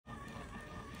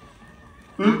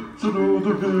It's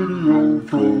another video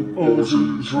from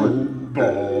Ozzy's Robot.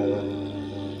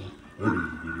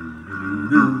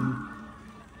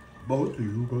 Brought to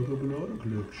you by the Banana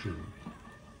Collection.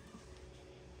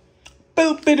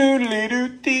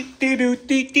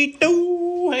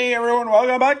 Hey everyone,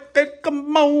 welcome back to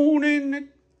Come On In. It's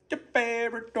your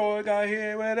favorite toy guy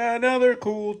here with another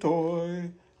cool toy.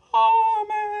 Oh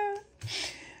man.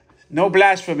 No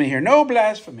blasphemy here, no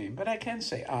blasphemy, but I can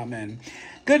say amen.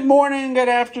 Good morning, good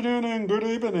afternoon, and good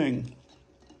evening.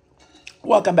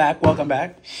 Welcome back, welcome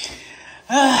back.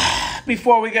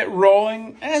 Before we get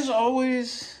rolling, as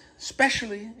always,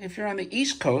 especially if you're on the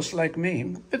East Coast like me,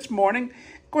 if it's morning,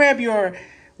 grab your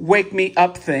wake me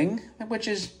up thing, which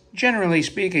is, generally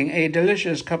speaking, a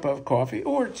delicious cup of coffee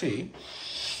or tea.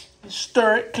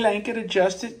 Stir it, clank it,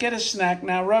 adjust it, get a snack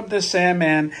now, rub the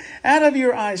Sandman out of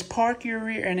your eyes, park your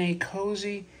rear in a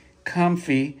cozy,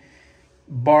 comfy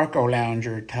Barco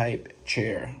Lounger type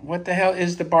chair. What the hell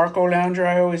is the Barco Lounger,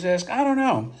 I always ask? I don't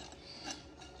know.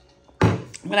 I'm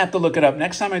going to have to look it up.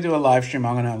 Next time I do a live stream,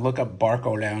 I'm going to look up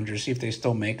Barco Lounger, see if they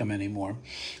still make them anymore.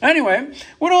 Anyway,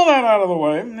 with all that out of the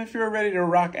way, if you're ready to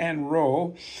rock and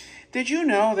roll, did you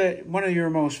know that one of your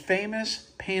most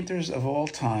famous painters of all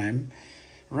time,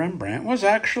 Rembrandt, was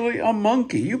actually a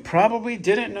monkey? You probably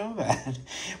didn't know that.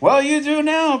 Well, you do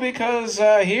now, because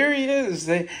here he is,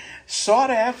 the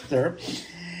sought-after,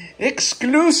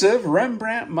 exclusive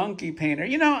Rembrandt monkey painter.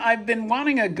 You know, I've been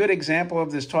wanting a good example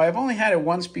of this toy. I've only had it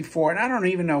once before, and I don't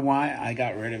even know why I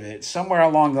got rid of it. Somewhere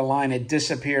along the line, it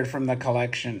disappeared from the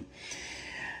collection.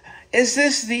 Is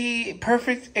this the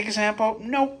perfect example?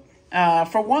 Nope.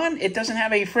 For one, it doesn't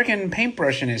have a freaking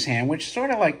paintbrush in his hand, which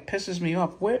sort of like pisses me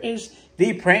off. Where is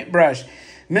the paintbrush?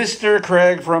 Mr.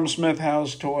 Craig from Smith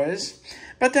House Toys.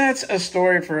 But that's a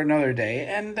story for another day.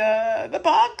 And the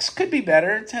box could be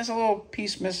better. It has a little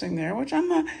piece missing there, which I'm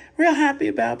not real happy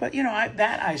about. But, you know,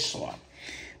 I saw.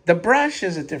 The brush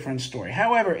is a different story.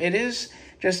 However, it is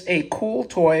just a cool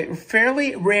toy,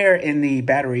 fairly rare in the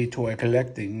battery toy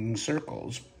collecting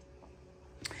circles.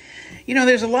 You know,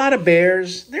 there's a lot of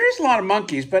bears. There's a lot of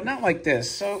monkeys, but not like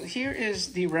this. So here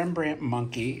is the Rembrandt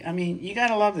monkey. I mean, you got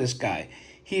to love this guy.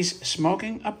 He's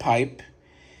smoking a pipe,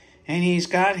 and he's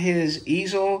got his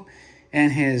easel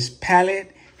and his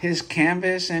palette, his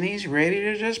canvas, and he's ready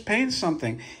to just paint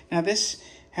something. Now, this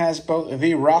has both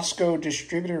the Roscoe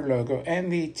distributor logo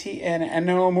and the TN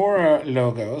Nomura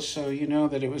logo, so you know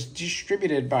that it was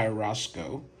distributed by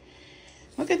Roscoe.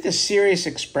 Look at the serious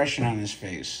expression on his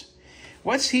face.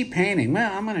 What's he painting?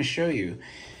 Well, I'm going to show you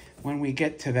when we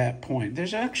get to that point.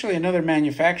 There's actually another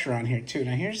manufacturer on here, too.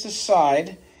 Now, here's the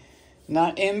side.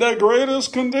 Not in the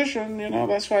greatest condition. You know,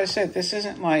 that's why I said this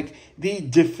isn't like the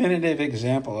definitive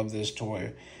example of this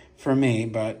toy for me.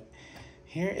 But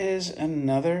here is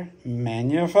another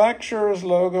manufacturer's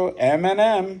logo,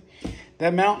 M&M.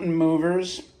 The Mountain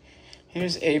Movers.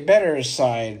 Here's a better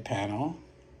side panel.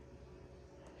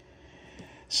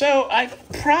 So I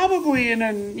probably, in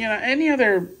any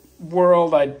other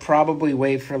world, I'd probably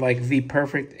wait for like the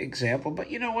perfect example.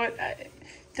 But you know what? It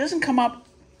doesn't come up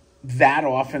that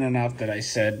often enough that I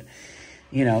said,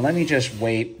 let me just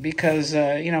wait. Because,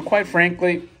 quite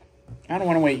frankly, I don't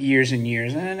want to wait years and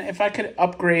years. And if I could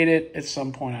upgrade it at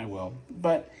some point, I will.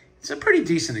 But it's a pretty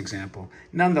decent example,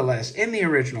 nonetheless, in the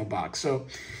original box. So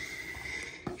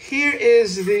here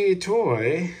is the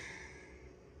toy.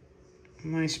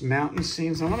 Nice mountain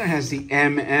scenes. The one that has the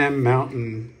MM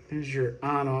mountain. There's your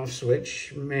on-off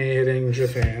switch, made in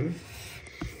Japan.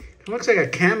 It looks like a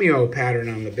cameo pattern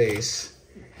on the base.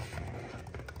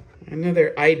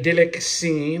 Another idyllic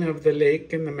scene of the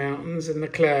lake and the mountains and the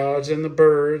clouds and the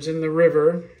birds and the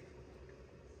river.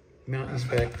 Mountains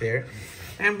back there.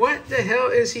 And what the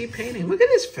hell is he painting? Look at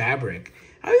this fabric.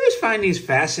 I always find these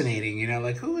fascinating,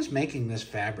 like who is making this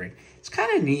fabric? It's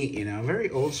kind of neat, very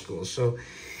old school. So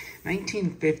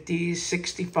 1950s,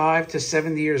 65 to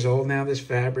 70 years old now, this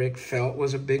fabric. Felt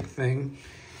was a big thing.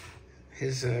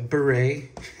 His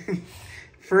beret.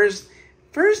 Fur's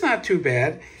not too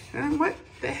bad. And what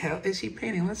the hell is he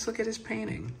painting? Let's look at his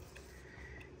painting.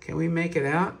 Can we make it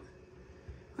out?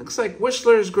 Looks like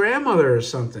Whistler's grandmother or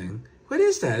something. What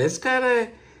is that? It's got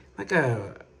like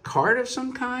a card of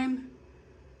some kind.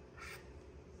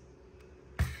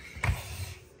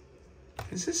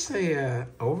 Is this a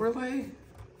overlay?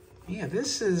 Yeah,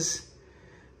 this is,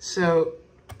 so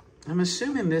I'm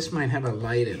assuming this might have a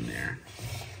light in there.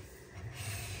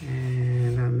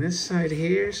 And on this side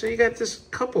here, so you got this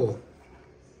couple.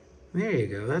 There you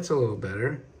go, that's a little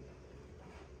better.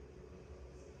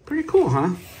 Pretty cool,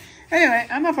 huh? Anyway,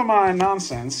 enough of my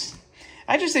nonsense.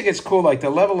 I just think it's cool, like the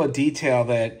level of detail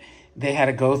that they had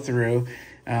to go through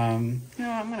You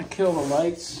know, I'm going to kill the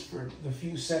lights for the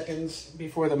few seconds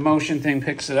before the motion thing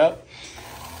picks it up.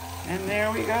 And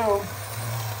there we go.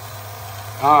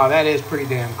 Oh, that is pretty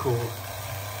damn cool.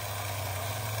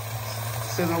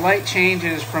 So the light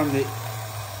changes from the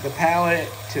palette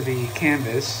to the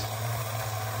canvas.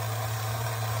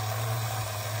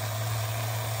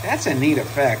 That's a neat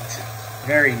effect.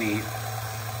 Very neat.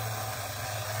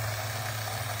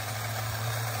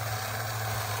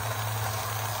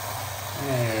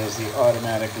 There's the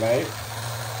automatic light.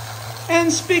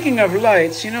 And speaking of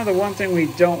lights, you know, the one thing we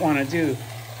don't want to do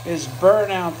is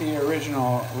burn out the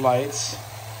original lights.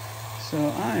 So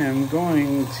I am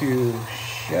going to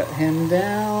shut him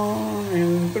down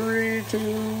in 3, 2.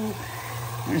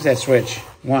 Where's that switch?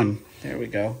 1. There we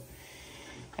go.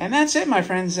 And that's it, my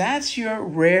friends. That's your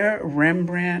Rare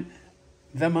Rembrandt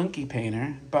The Monkey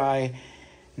Painter by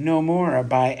Nomura,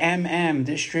 by MM,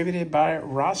 distributed by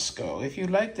Roscoe. If you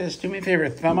like this, do me a favor,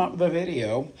 thumb up the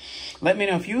video. Let me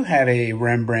know if you have a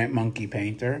Rembrandt monkey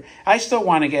painter. I still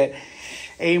want to get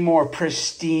a more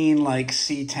pristine, like,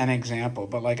 C10 example.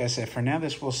 But like I said, for now,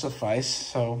 this will suffice.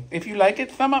 So if you like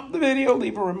it, thumb up the video,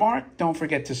 leave a remark. Don't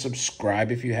forget to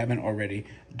subscribe if you haven't already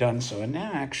done so. And now,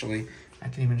 actually, I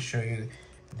can even show you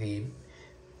the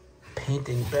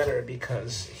painting better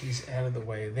because he's out of the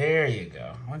way. There you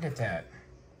go. Look at that.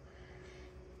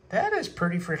 That is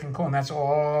pretty freaking cool, and that's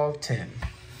all tin.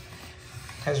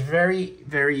 Has very,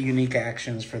 very unique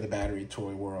actions for the battery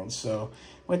toy world. So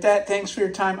with that, thanks for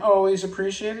your time. Always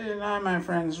appreciated. And I, my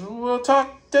friends, will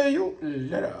talk to you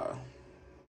later.